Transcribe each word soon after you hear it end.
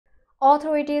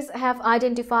Authorities have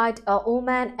identified a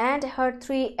woman and her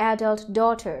 3 adult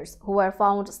daughters who were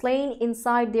found slain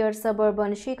inside their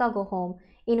suburban Chicago home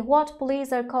in what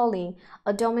police are calling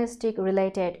a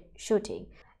domestic-related shooting.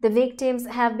 The victims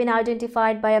have been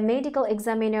identified by a medical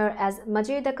examiner as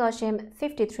Majida Kashem,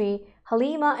 53,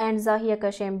 Halima and Zahia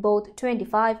Kashem, both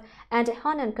 25, and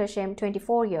Hanan Kashem,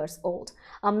 24 years old.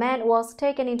 A man was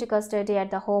taken into custody at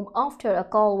the home after a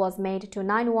call was made to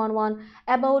 911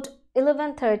 about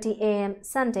 11:30 a.m.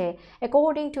 Sunday,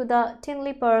 according to the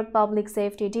Tinley Park Public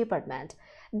Safety Department.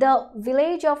 The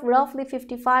village of roughly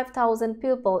 55,000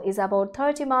 people is about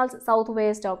 30 miles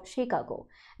southwest of Chicago.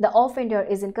 The offender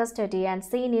is in custody and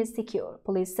scene is secure,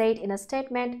 police said in a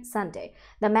statement Sunday.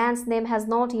 The man's name has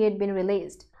not yet been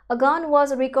released. A gun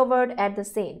was recovered at the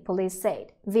scene, police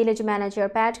said. Village manager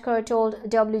Pat Kerr told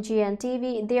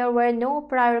WGN-TV there were no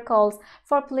prior calls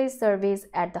for police service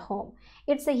at the home.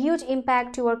 It's a huge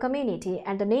impact to our community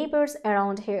and the neighbors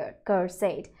around here, Kerr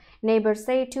said. Neighbors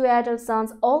say 2 adult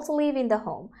sons also live in the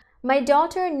home. My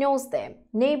daughter knows them,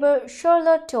 neighbor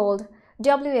Charlotte told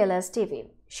WLS-TV.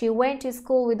 She went to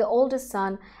school with the oldest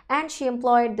son and she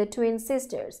employed the twin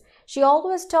sisters. She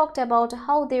always talked about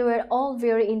how they were all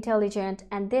very intelligent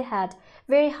and they had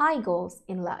very high goals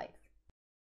in life.